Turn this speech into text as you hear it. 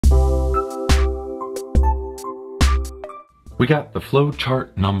We got the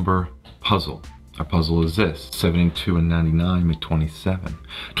flowchart number puzzle. Our puzzle is this: 72 and 99 make 27.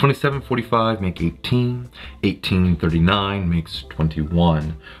 27 45 make 18. 18 and 39 makes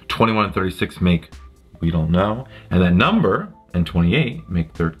 21. 21 and 36 make, we don't know. And that number and 28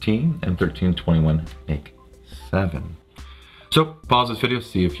 make 13. And 13 and 21 make 7. So pause this video,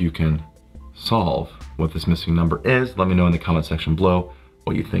 see if you can solve what this missing number is. Let me know in the comment section below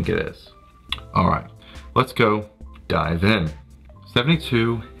what you think it is. All right, let's go dive in.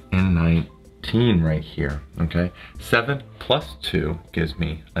 72 and 19 right here, okay? 7 plus 2 gives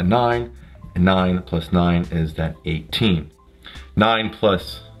me a 9, and 9 plus 9 is that 18. 9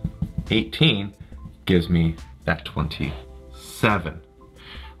 plus 18 gives me that 27.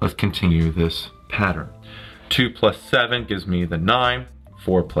 Let's continue this pattern. 2 plus 7 gives me the 9.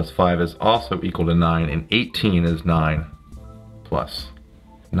 4 plus 5 is also equal to 9, and 18 is 9 plus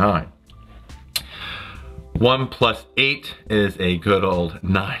 9. 1 plus 8 is a good old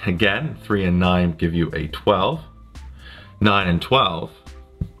 9 again. 3 and 9 give you a 12. 9 and 12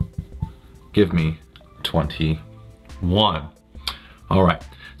 give me 21. All right,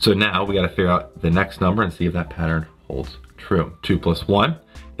 so now we gotta figure out the next number and see if that pattern holds true. 2 plus 1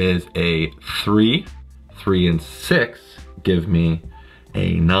 is a 3. 3 and 6 give me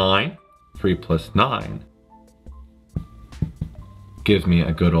a 9. 3 plus 9 gives me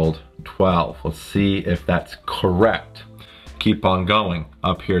a good old 12. Let's see if that's correct. Keep on going.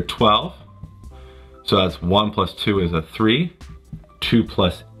 Up here, 12. So that's 1 plus 2 is a 3. 2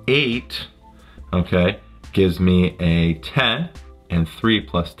 plus 8, okay, gives me a 10. And 3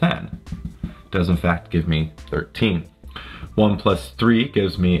 plus 10 does in fact give me 13. 1 plus 3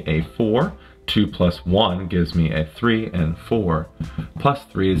 gives me a 4. 2 plus 1 gives me a 3. And 4 plus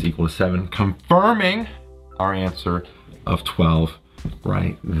 3 is equal to 7, confirming our answer of 12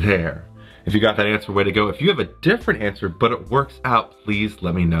 right there. If you got that answer, way to go. If you have a different answer, but it works out, please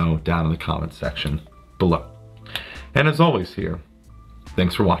let me know down in the comment section below. And as always here,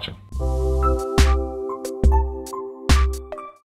 thanks for watching.